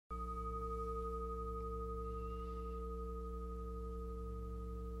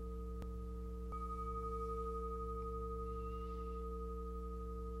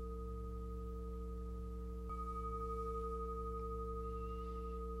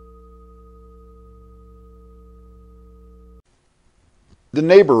The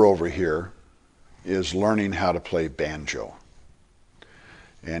neighbor over here is learning how to play banjo.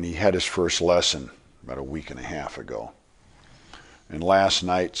 And he had his first lesson about a week and a half ago. And last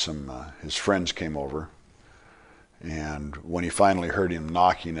night his friends came over, and when he finally heard him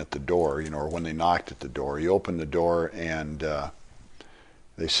knocking at the door, or when they knocked at the door, he opened the door and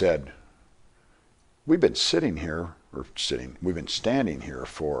they said, we've been standing here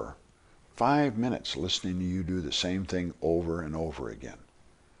for 5 minutes listening to you do the same thing over and over again.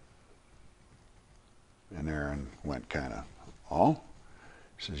 And Aaron went kind of, oh?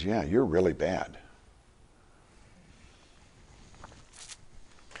 He says, yeah, you're really bad.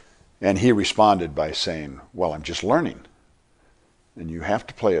 And he responded by saying, well, I'm just learning. And you have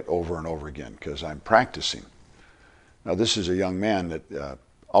to play it over and over again because I'm practicing. Now, this is a young man that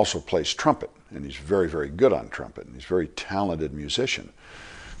also plays trumpet, and he's very, very good on trumpet, and he's a very talented musician.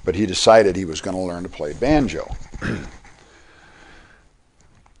 But he decided he was going to learn to play banjo.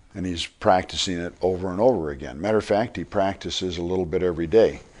 And he's practicing it over and over again. Matter of fact, he practices a little bit every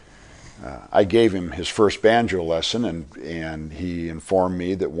day. I gave him his first banjo lesson, and he informed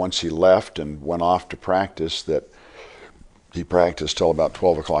me that once he left and went off to practice, that he practiced till about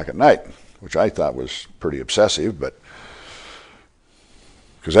 12 o'clock at night, which I thought was pretty obsessive, but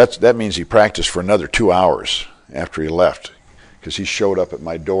because that means he practiced for another 2 hours after he left, because he showed up at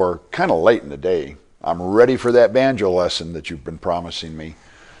my door kind of late in the day. I'm ready for that banjo lesson that you've been promising me.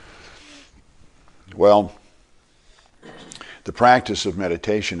 Well, the practice of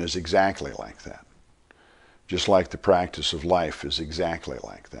meditation is exactly like that. Just like the practice of life is exactly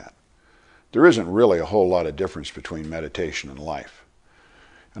like that. There isn't really a whole lot of difference between meditation and life.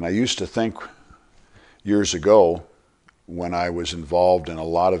 And I used to think years ago, when I was involved in a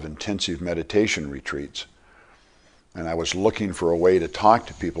lot of intensive meditation retreats, and I was looking for a way to talk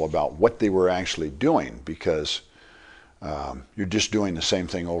to people about what they were actually doing, because you're just doing the same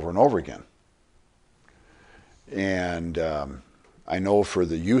thing over and over again. And I know for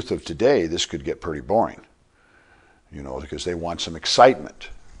the youth of today, this could get pretty boring, because they want some excitement.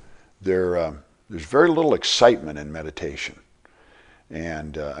 There's very little excitement in meditation.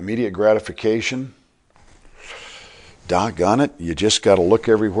 And immediate gratification, doggone it, you just got to look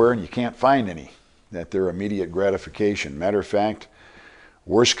everywhere and you can't find any that they're immediate gratification. Matter of fact,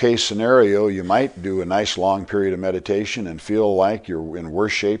 worst case scenario, you might do a nice long period of meditation and feel like you're in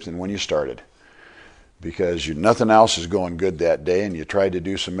worse shape than when you started, because nothing else is going good that day, and you tried to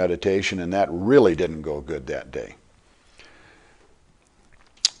do some meditation and that really didn't go good that day.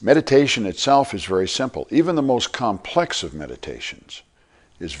 Meditation itself is very simple. Even the most complex of meditations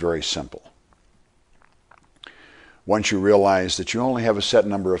is very simple, once you realize that you only have a set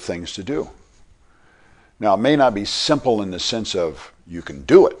number of things to do. Now, it may not be simple in the sense of you can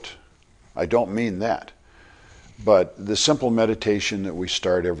do it. I don't mean that. But the simple meditation that we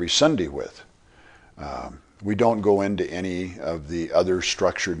start every Sunday with, we don't go into any of the other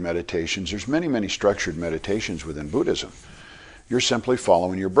structured meditations. There's many, many structured meditations within Buddhism. You're simply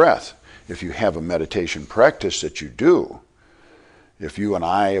following your breath. If you have a meditation practice that you do, if you and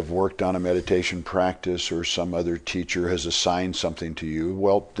I have worked on a meditation practice or some other teacher has assigned something to you,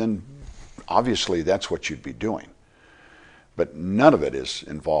 well, then obviously that's what you'd be doing. But none of it is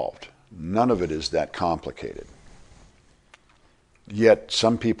involved. None of it is that complicated. Yet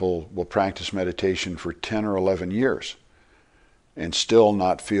some people will practice meditation for 10 or 11 years and still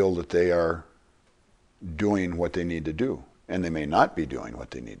not feel that they are doing what they need to do. And they may not be doing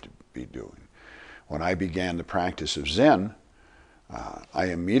what they need to be doing. When I began the practice of Zen, I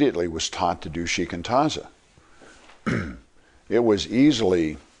immediately was taught to do shikantaza. It was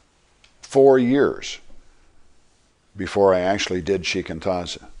easily 4 years before I actually did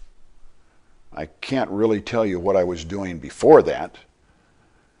shikantaza. I can't really tell you what I was doing before that.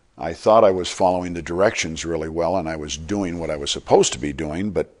 I thought I was following the directions really well and I was doing what I was supposed to be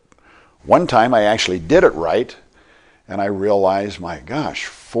doing, but one time I actually did it right and I realized, my gosh,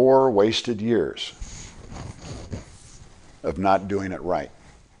 4 wasted years of not doing it right.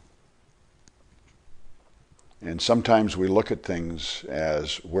 And sometimes we look at things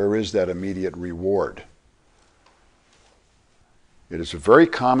as, where is that immediate reward? It is a very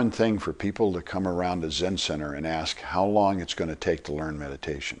common thing for people to come around a Zen center and ask how long it's going to take to learn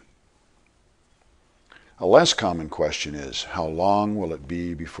meditation. A less common question is, how long will it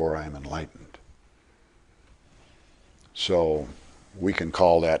be before I am enlightened? So we can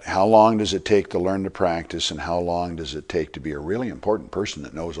call that, how long does it take to learn to practice, and how long does it take to be a really important person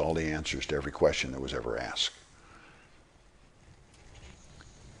that knows all the answers to every question that was ever asked?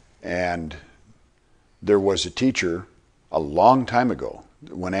 And there was a teacher a long time ago,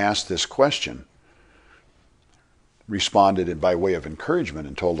 when asked this question, responded by way of encouragement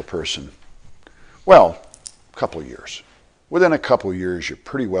and told the person, well, a couple of years. Within a couple of years, you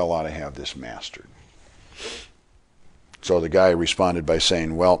pretty well ought to have this mastered. So the guy responded by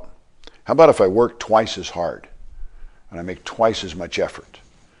saying, well, how about if I work twice as hard and I make twice as much effort?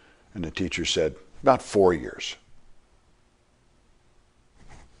 And the teacher said, about 4 years.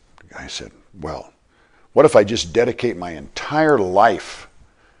 The guy said, well, what if I just dedicate my entire life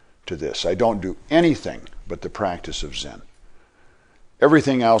to this? I don't do anything but the practice of Zen.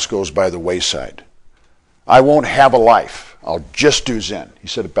 Everything else goes by the wayside. I won't have a life. I'll just do Zen. He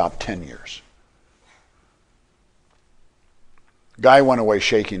said about 10 years. Guy went away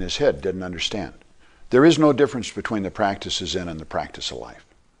shaking his head, didn't understand. There is no difference between the practice of Zen and the practice of life.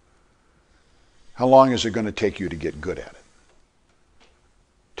 How long is it going to take you to get good at it?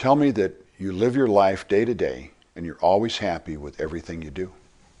 Tell me that you live your life day to day and you're always happy with everything you do.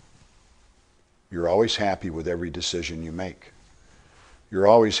 You're always happy with every decision you make. You're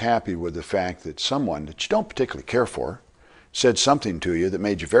always happy with the fact that someone that you don't particularly care for said something to you that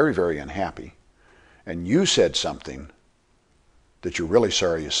made you very, very unhappy, and you said something that you're really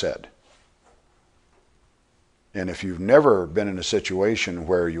sorry you said. And if you've never been in a situation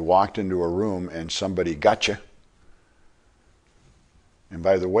where you walked into a room and somebody got you, and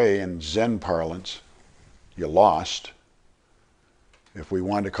by the way, in Zen parlance, you lost. If we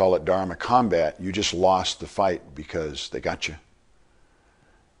wanted to call it Dharma combat, you just lost the fight because they got you.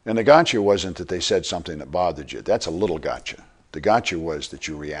 And the gotcha wasn't that they said something that bothered you. That's a little gotcha. The gotcha was that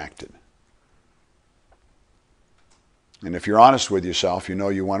you reacted. And if you're honest with yourself, you know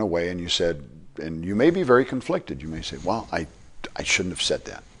you went away and you said, and you may be very conflicted. You may say, well, I shouldn't have said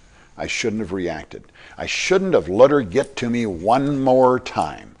that. I shouldn't have reacted. I shouldn't have let her get to me one more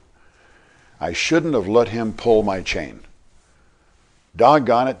time. I shouldn't have let him pull my chain.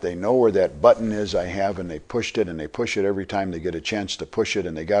 Doggone it, they know where that button is I have, and they pushed it, and they push it every time they get a chance to push it,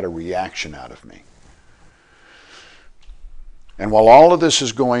 and they got a reaction out of me. And while all of this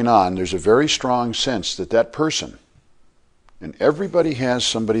is going on, there's a very strong sense that that person, and everybody has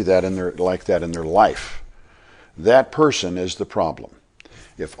somebody like that in their life, that person is the problem.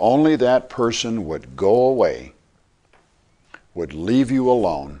 If only that person would go away, would leave you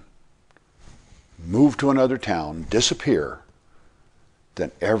alone, move to another town, disappear,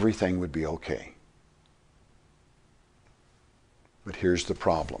 then everything would be okay. But here's the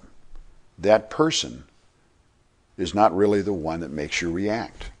problem. That person is not really the one that makes you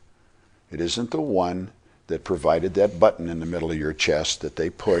react. It isn't the one that provided that button in the middle of your chest that they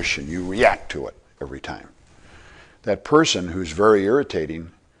push and you react to it every time. That person who's very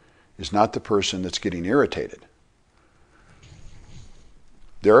irritating is not the person that's getting irritated.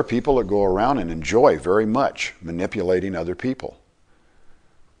 There are people that go around and enjoy very much manipulating other people.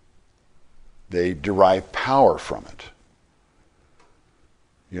 They derive power from it.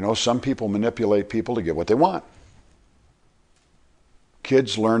 You know, some people manipulate people to get what they want.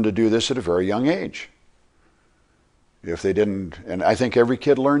 Kids learn to do this at a very young age. If they didn't, and I think every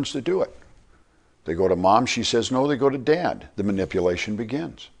kid learns to do it. They go to mom, she says no, they go to dad. The manipulation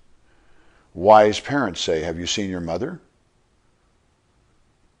begins. Wise parents say, have you seen your mother?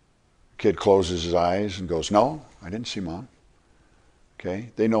 Kid closes his eyes and goes, no, I didn't see mom. Okay,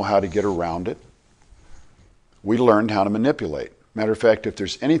 they know how to get around it. We learned how to manipulate. Matter of fact, if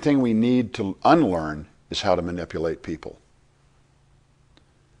there's anything we need to unlearn, is how to manipulate people.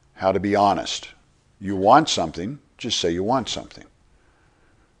 How to be honest. You want something, just say you want something.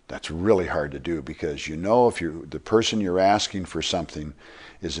 That's really hard to do because you know if the person you're asking for something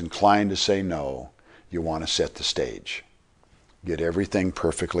is inclined to say no, you want to set the stage. Get everything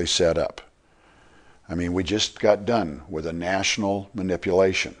perfectly set up. I mean, we just got done with a national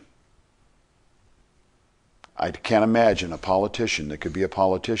manipulation. I can't imagine a politician that could be a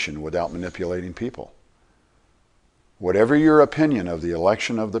politician without manipulating people. Whatever your opinion of the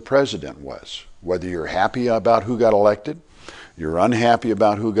election of the president was, whether you're happy about who got elected, you're unhappy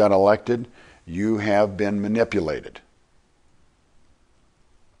about who got elected, you have been manipulated.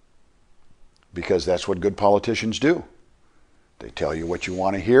 Because that's what good politicians do. They tell you what you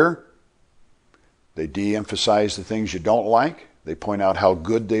want to hear. They de-emphasize the things you don't like. They point out how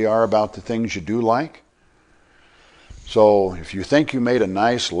good they are about the things you do like. So if you think you made a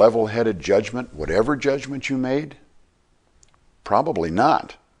nice level-headed judgment, whatever judgment you made, probably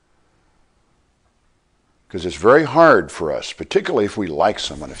not. Because it's very hard for us, particularly if we like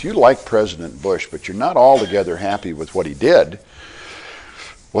someone. If you like President Bush, but you're not altogether happy with what he did,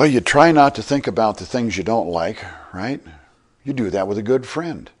 well, you try not to think about the things you don't like, right? You do that with a good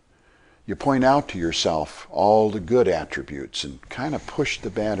friend. You point out to yourself all the good attributes and kind of push the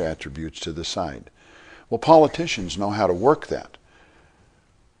bad attributes to the side. Well, politicians know how to work that.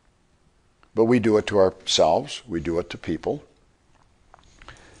 But we do it to ourselves. We do it to people.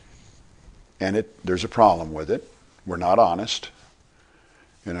 And there's a problem with it. We're not honest.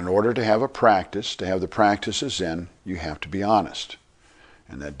 And in order to have a practice, to have the practices in, you have to be honest.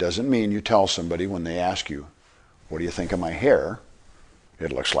 And that doesn't mean you tell somebody when they ask you, what do you think of my hair?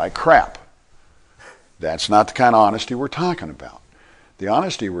 It looks like crap. That's not the kind of honesty we're talking about. The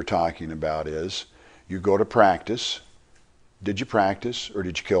honesty we're talking about is, you go to practice. Did you practice or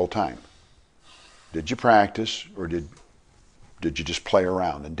did you kill time? Did you practice or did you just play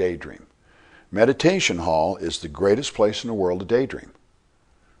around and daydream? Meditation hall is the greatest place in the world to daydream.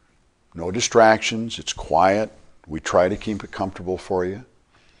 No distractions. It's quiet. We try to keep it comfortable for you.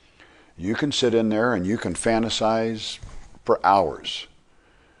 You can sit in there and you can fantasize for hours.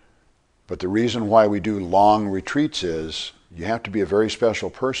 But the reason why we do long retreats is you have to be a very special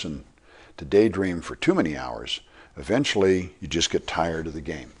person to daydream for too many hours. Eventually, you just get tired of the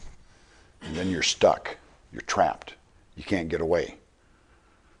game. And then you're stuck. You're trapped. You can't get away.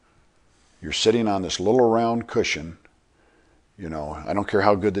 You're sitting on this little round cushion. You know, I don't care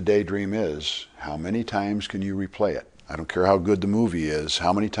how good the daydream is. How many times can you replay it? I don't care how good the movie is.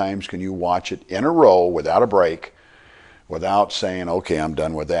 How many times can you watch it in a row without a break, without saying, okay, I'm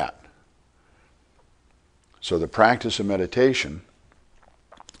done with that? So the practice of meditation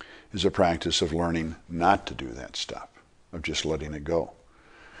is a practice of learning not to do that stuff, of just letting it go.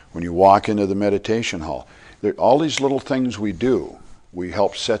 When you walk into the meditation hall, all these little things we do, we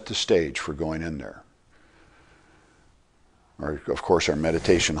help set the stage for going in there. Of course, our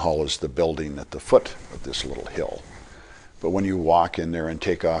meditation hall is the building at the foot of this little hill. But when you walk in there and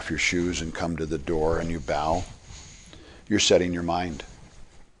take off your shoes and come to the door and you bow, you're setting your mind.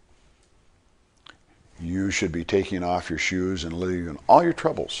 You should be taking off your shoes and leaving all your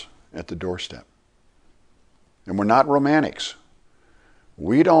troubles at the doorstep. And we're not romantics.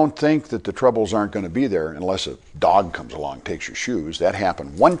 We don't think that the troubles aren't going to be there unless a dog comes along and takes your shoes. That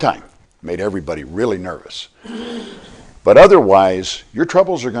happened one time. Made everybody really nervous. But otherwise, your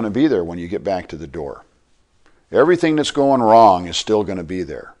troubles are going to be there when you get back to the door. Everything that's going wrong is still going to be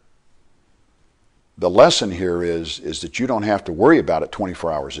there. The lesson here is that you don't have to worry about it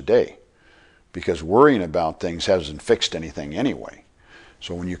 24 hours a day, because worrying about things hasn't fixed anything anyway.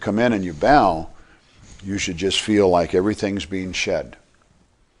 So when you come in and you bow, you should just feel like everything's being shed.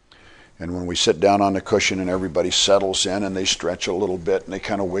 And when we sit down on the cushion and everybody settles in and they stretch a little bit and they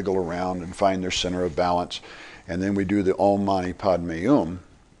kind of wiggle around and find their center of balance, and then we do the Om Mani Padme Hum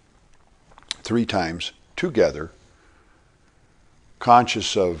 3 times together,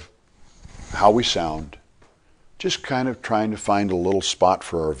 conscious of how we sound, just kind of trying to find a little spot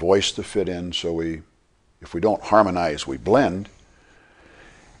for our voice to fit in, so if we don't harmonize, we blend,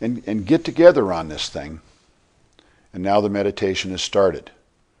 and get together on this thing. And now the meditation has started.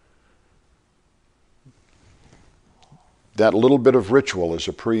 That little bit of ritual is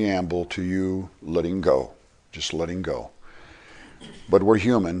a preamble to you letting go, just letting go. But we're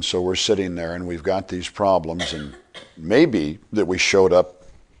human, so we're sitting there and we've got these problems, and maybe that we showed up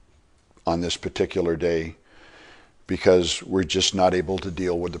on this particular day because we're just not able to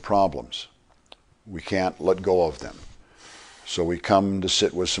deal with the problems. We can't let go of them. So we come to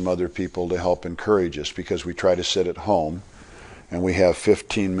sit with some other people to help encourage us, because we try to sit at home and we have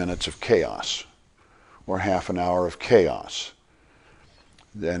 15 minutes of chaos or half an hour of chaos.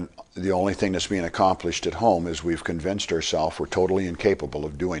 Then the only thing that's being accomplished at home is we've convinced ourselves we're totally incapable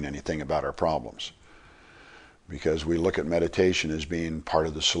of doing anything about our problems, because we look at meditation as being part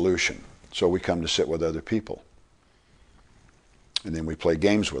of the solution. So we come to sit with other people. And then we play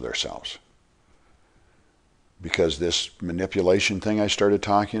games with ourselves. Because this manipulation thing I started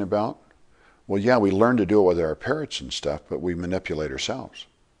talking about, well, yeah, we learn to do it with our parrots and stuff, but we manipulate ourselves.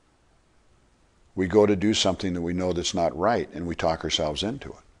 We go to do something that we know that's not right, and we talk ourselves into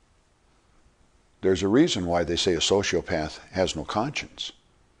it. There's a reason why they say a sociopath has no conscience.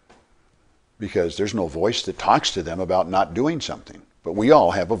 Because there's no voice that talks to them about not doing something. But we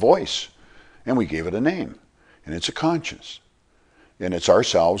all have a voice, and we gave it a name, and it's a conscience. And it's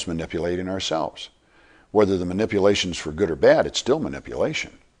ourselves manipulating ourselves. Whether the manipulation's for good or bad, it's still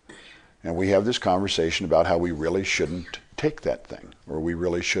manipulation. And we have this conversation about how we really shouldn't take that thing, or we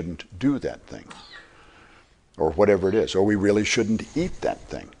really shouldn't do that thing, or whatever it is, or we really shouldn't eat that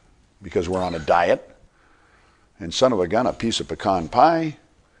thing because we're on a diet. And son of a gun, a piece of pecan pie,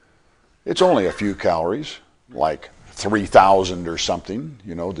 it's only a few calories, like 3,000 or something,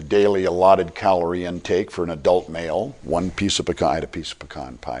 you know, the daily allotted calorie intake for an adult male. One piece of pecan, I had a piece of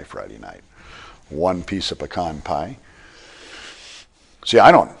pecan pie Friday night. One piece of pecan pie. See,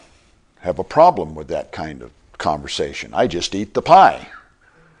 I don't have a problem with that kind of conversation. I just eat the pie.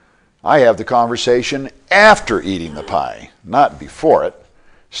 I have the conversation after eating the pie, not before it.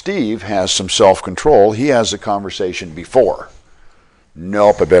 Steve has some self-control. He has the conversation before.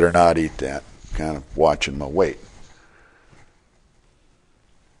 Nope, I better not eat that. Kind of watching my weight.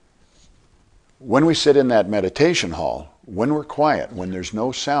 When we sit in that meditation hall, when we're quiet, when there's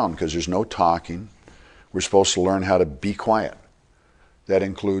no sound, because there's no talking, we're supposed to learn how to be quiet. That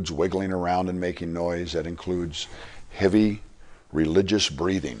includes wiggling around and making noise. That includes heavy religious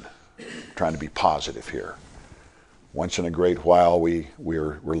breathing. I'm trying to be positive here. Once in a great while,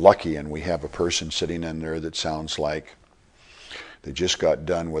 we're lucky and we have a person sitting in there that sounds like they just got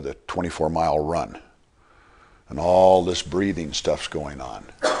done with a 24-mile run. And all this breathing stuff's going on.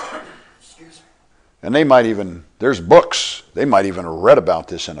 And they might even, there's books, they might even have read about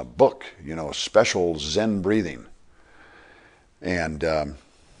this in a book, you know, special Zen breathing. And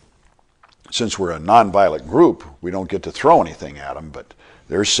since we're a nonviolent group, we don't get to throw anything at them, but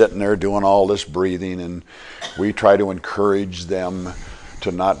they're sitting there doing all this breathing, and we try to encourage them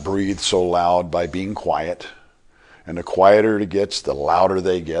to not breathe so loud by being quiet. And the quieter it gets, the louder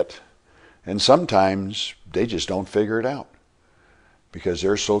they get. And sometimes they just don't figure it out, because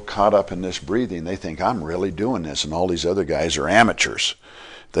they're so caught up in this breathing, they think, I'm really doing this, and all these other guys are amateurs.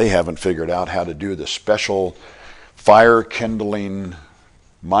 They haven't figured out how to do the special fire-kindling,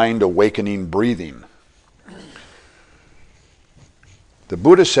 mind-awakening breathing. The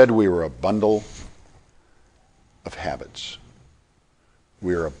Buddha said we were a bundle of habits.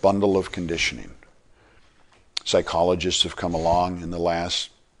 We are a bundle of conditioning. Psychologists have come along in the last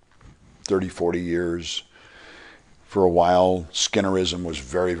 30, 40 years. For a while, Skinnerism was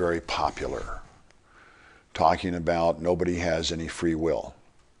very, very popular, talking about nobody has any free will.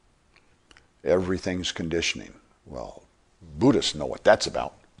 Everything's conditioning. Well, Buddhists know what that's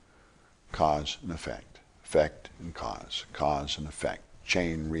about. Cause and effect, effect and cause and effect,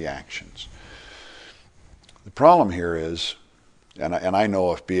 chain reactions. The problem here is, and I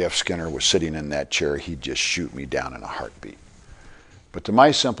know if B.F. Skinner was sitting in that chair, he'd just shoot me down in a heartbeat. But to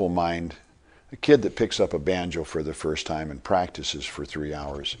my simple mind, a kid that picks up a banjo for the first time and practices for 3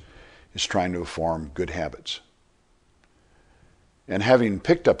 hours is trying to form good habits. And having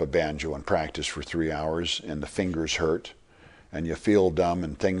picked up a banjo and practiced for 3 hours and the fingers hurt and you feel dumb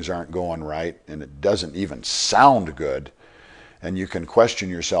and things aren't going right and it doesn't even sound good, and you can question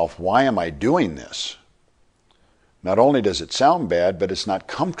yourself, why am I doing this? Not only does it sound bad, but it's not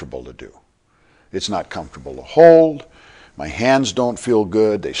comfortable to do. It's not comfortable to hold. My hands don't feel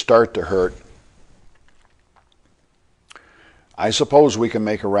good. They start to hurt. I suppose we can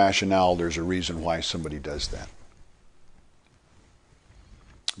make a rationale. There's a reason why somebody does that.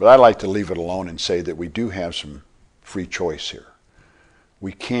 But I like to leave it alone and say that we do have some free choice here.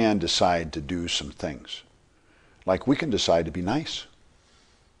 We can decide to do some things. Like we can decide to be nice.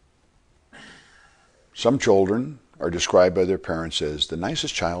 Some children are described by their parents as the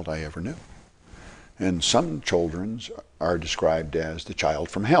nicest child I ever knew. And some children are described as the child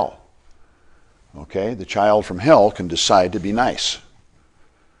from hell. Okay, the child from hell can decide to be nice.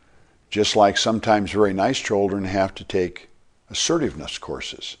 Just like sometimes very nice children have to take assertiveness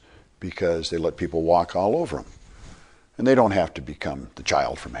courses because they let people walk all over them. And they don't have to become the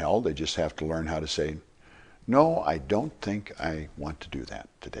child from hell. They just have to learn how to say, no, I don't think I want to do that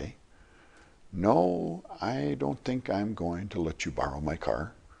today. No, I don't think I'm going to let you borrow my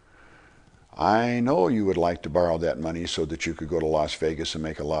car. I know you would like to borrow that money so that you could go to Las Vegas and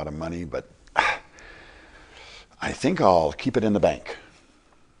make a lot of money, but I think I'll keep it in the bank.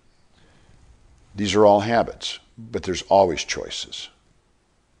 These are all habits, but there's always choices.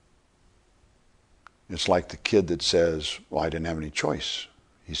 It's like the kid that says, well, I didn't have any choice.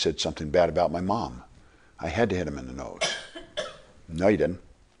 He said something bad about my mom. I had to hit him in the nose. No, you didn't.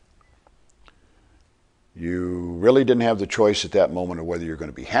 You really didn't have the choice at that moment of whether you're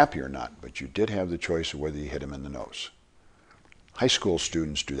going to be happy or not, but you did have the choice of whether you hit him in the nose. High school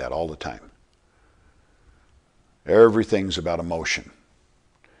students do that all the time. Everything's about emotion.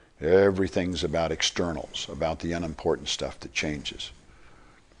 Everything's about externals, about the unimportant stuff that changes.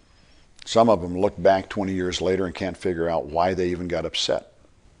 Some of them look back 20 years later and can't figure out why they even got upset.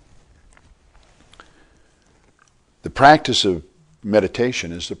 The practice of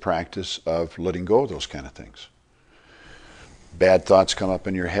meditation is the practice of letting go of those kind of things. Bad thoughts come up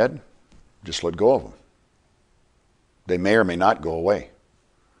in your head, just let go of them. They may or may not go away.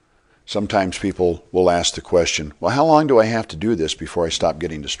 Sometimes people will ask the question, well, how long do I have to do this before I stop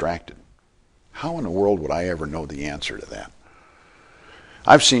getting distracted? How in the world would I ever know the answer to that?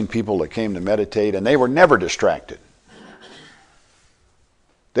 I've seen people that came to meditate and they were never distracted.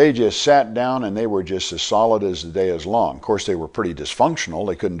 They just sat down and they were just as solid as the day is long. Of course, they were pretty dysfunctional.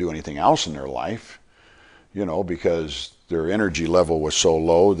 They couldn't do anything else in their life, because their energy level was so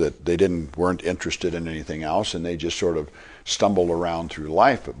low that they weren't interested in anything else, and they just sort of stumbled around through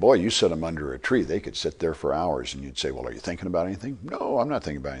life. But boy, you set them under a tree, they could sit there for hours, and you'd say, well, are you thinking about anything? No, I'm not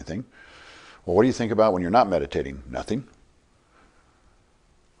thinking about anything. Well, what do you think about when you're not meditating? Nothing.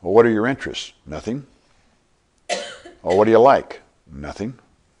 Well, what are your interests? Nothing. Well, what do you like? Nothing.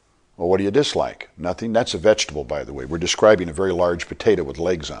 Well, what do you dislike? Nothing. That's a vegetable, by the way. We're describing a very large potato with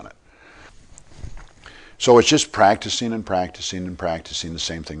legs on it. So it's just practicing and practicing and practicing the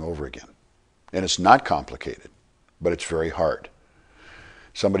same thing over again. And it's not complicated, but it's very hard.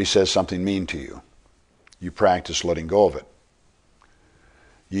 Somebody says something mean to you. You practice letting go of it.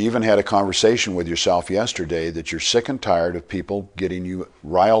 You even had a conversation with yourself yesterday that you're sick and tired of people getting you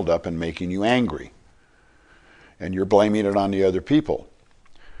riled up and making you angry. And you're blaming it on the other people.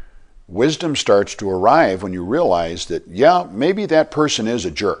 Wisdom starts to arrive when you realize that, yeah, maybe that person is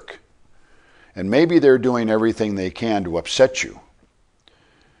a jerk. And maybe they're doing everything they can to upset you.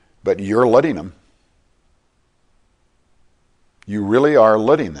 But you're letting them. You really are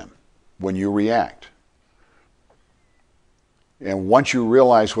letting them when you react. And once you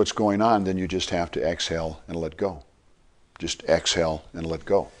realize what's going on, then you just have to exhale and let go. Just exhale and let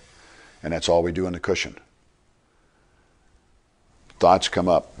go. And that's all we do in the cushion. Thoughts come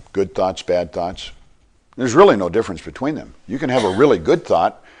up. Good thoughts, bad thoughts. There's really no difference between them. You can have a really good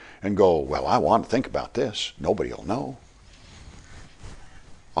thought and go, well, I want to think about this. Nobody will know.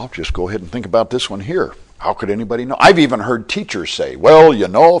 I'll just go ahead and think about this one here. How could anybody know? I've even heard teachers say, well,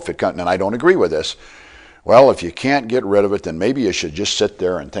 if it comes, and I don't agree with this, well, if you can't get rid of it, then maybe you should just sit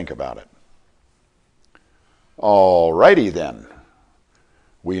there and think about it. All righty then.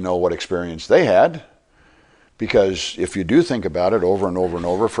 We know what experience they had, because if you do think about it over and over and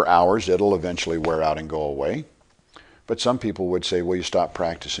over for hours, it'll eventually wear out and go away. But some people would say, well, you stopped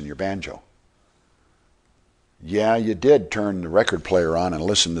practicing your banjo. Yeah, you did turn the record player on and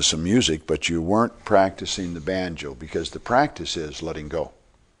listen to some music, but you weren't practicing the banjo, because the practice is letting go.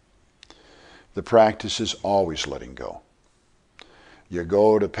 The practice is always letting go. You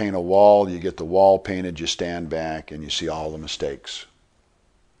go to paint a wall, you get the wall painted, you stand back, and you see all the mistakes.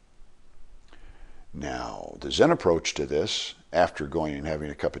 Now, the Zen approach to this, after going and having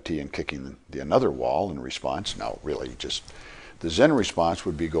a cup of tea and kicking another wall in response, now really just the Zen response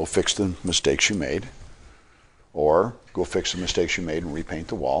would be go fix the mistakes you made, or go fix the mistakes you made and repaint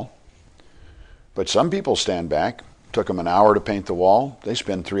the wall. But some people stand back, took them an hour to paint the wall, they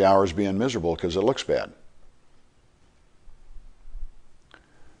spend 3 hours being miserable because it looks bad.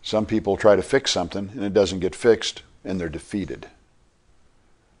 Some people try to fix something and it doesn't get fixed and they're defeated.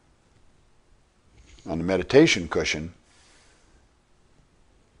 On the meditation cushion,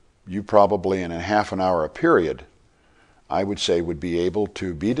 you probably in a half an hour a period, I would say, would be able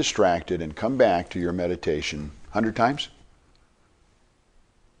to be distracted and come back to your meditation 100 times.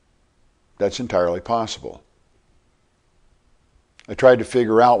 That's entirely possible. I tried to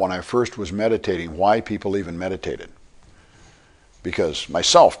figure out when I first was meditating why people even meditated. Because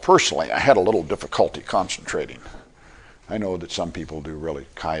myself, personally, I had a little difficulty concentrating. I know that some people do really,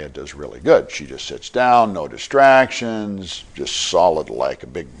 Kaya does really good. She just sits down, no distractions, just solid like a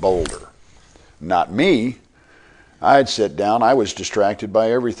big boulder. Not me. I'd sit down, I was distracted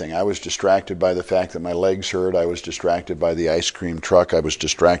by everything. I was distracted by the fact that my legs hurt. I was distracted by the ice cream truck. I was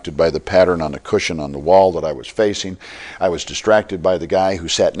distracted by the pattern on the cushion on the wall that I was facing. I was distracted by the guy who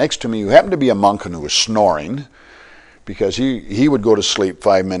sat next to me, who happened to be a monk and who was snoring, because he would go to sleep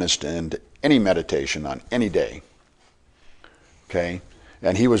 5 minutes into any meditation on any day. Okay?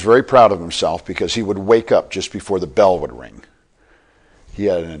 And he was very proud of himself because he would wake up just before the bell would ring. He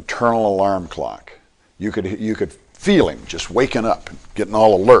had an internal alarm clock. You could feel him just waking up and getting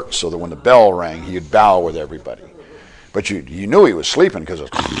all alert so that when the bell rang, he'd bow with everybody. But you knew he was sleeping because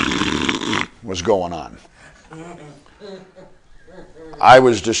it was going on. I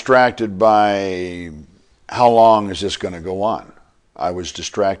was distracted by how long is this going to go on? I was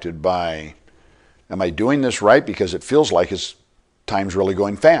distracted by, am I doing this right? Because it feels like time's really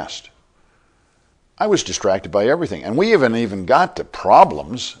going fast. I was distracted by everything. And we haven't even got to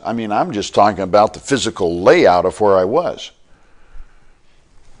problems. I mean, I'm just talking about the physical layout of where I was.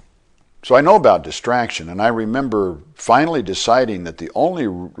 So I know about distraction, and I remember finally deciding that the only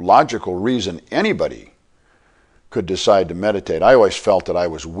logical reason anybody could decide to meditate, I always felt that I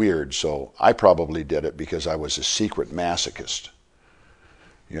was weird, so I probably did it because I was a secret masochist,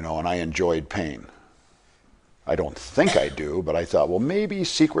 and I enjoyed pain. I don't think I do, but I thought, well, maybe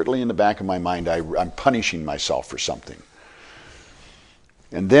secretly in the back of my mind, I'm punishing myself for something.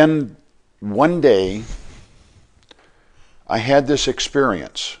 And then one day, I had this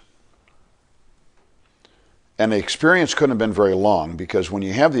experience. And the experience couldn't have been very long, because when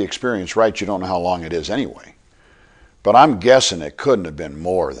you have the experience right, you don't know how long it is anyway. But I'm guessing it couldn't have been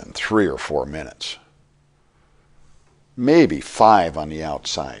more than 3 or 4 minutes. Maybe 5 on the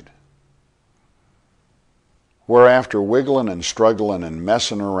outside. Where after wiggling and struggling and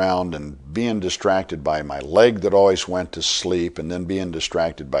messing around and being distracted by my leg that always went to sleep, and then being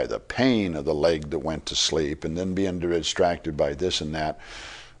distracted by the pain of the leg that went to sleep, and then being distracted by this and that,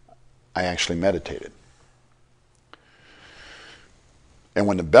 I actually meditated. And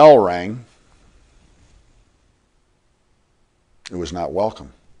when the bell rang, it was not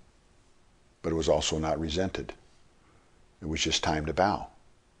welcome, but it was also not resented. It was just time to bow.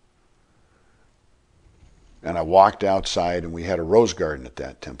 And I walked outside, and we had a rose garden at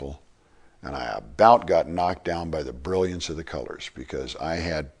that temple, and I about got knocked down by the brilliance of the colors, because I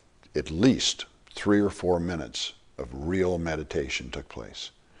had at least 3 or 4 minutes of real meditation took place.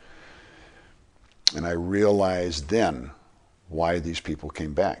 And I realized then why these people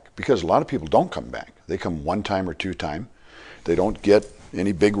came back. Because a lot of people don't come back. They come 1 time or 2 times. They don't get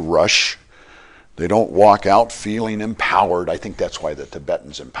any big rush. They don't walk out feeling empowered. I think that's why the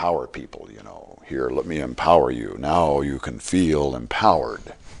Tibetans empower people, you know. Here, let me empower you. Now you can feel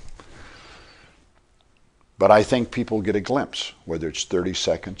empowered. But I think people get a glimpse, whether it's 30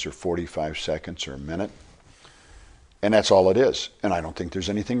 seconds or 45 seconds or a minute. And that's all it is. And I don't think there's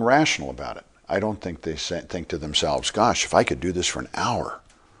anything rational about it. I don't think they think to themselves, gosh, if I could do this for an hour.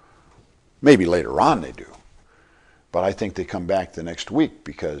 Maybe later on they do. But I think they come back the next week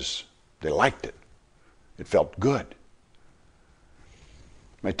because they liked it. It felt good.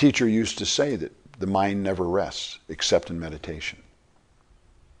 My teacher used to say that the mind never rests except in meditation.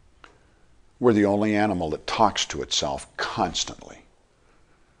 We're the only animal that talks to itself constantly.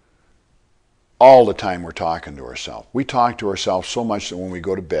 All the time we're talking to ourselves. We talk to ourselves so much that when we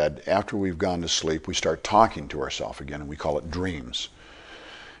go to bed, after we've gone to sleep, we start talking to ourselves again, and we call it dreams.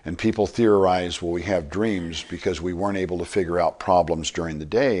 And people theorize, well, we have dreams because we weren't able to figure out problems during the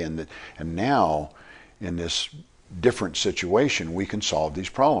day, and now, in this different situation, we can solve these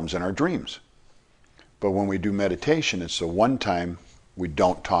problems in our dreams. But when we do meditation, it's the one time we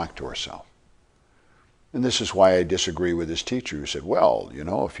don't talk to ourselves. And this is why I disagree with this teacher who said, well, you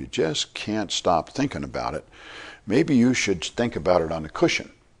know, if you just can't stop thinking about it, maybe you should think about it on a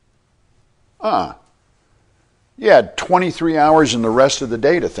cushion. You had 23 hours in the rest of the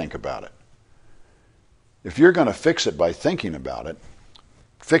day to think about it. If you're going to fix it by thinking about it,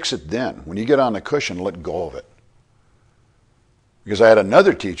 fix it then. When you get on the cushion, let go of it. Because I had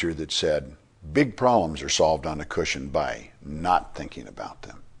another teacher that said, big problems are solved on a cushion by not thinking about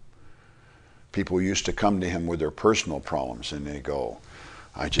them. People used to come to him with their personal problems, and they go,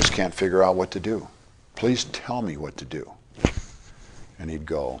 I just can't figure out what to do. Please tell me what to do. And he'd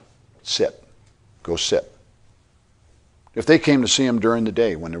go, sit. Go sit. If they came to see him during the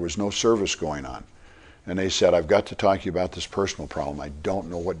day when there was no service going on, and they said, I've got to talk to you about this personal problem, I don't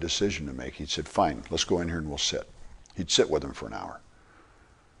know what decision to make, he'd said, fine, let's go in here and we'll sit. He'd sit with them for an hour.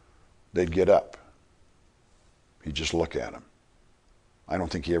 They'd get up. He'd just look at them. I don't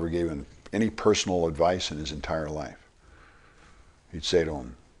think he ever gave him any personal advice in his entire life. He'd say to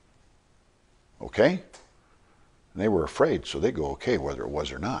them, okay? And they were afraid, so they'd go okay whether it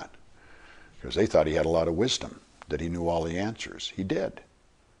was or not. Because they thought he had a lot of wisdom, that he knew all the answers. He did.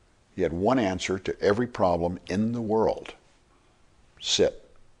 He had one answer to every problem in the world. Sit.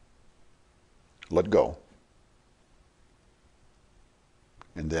 Let go.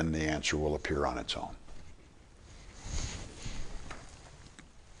 And then the answer will appear on its own.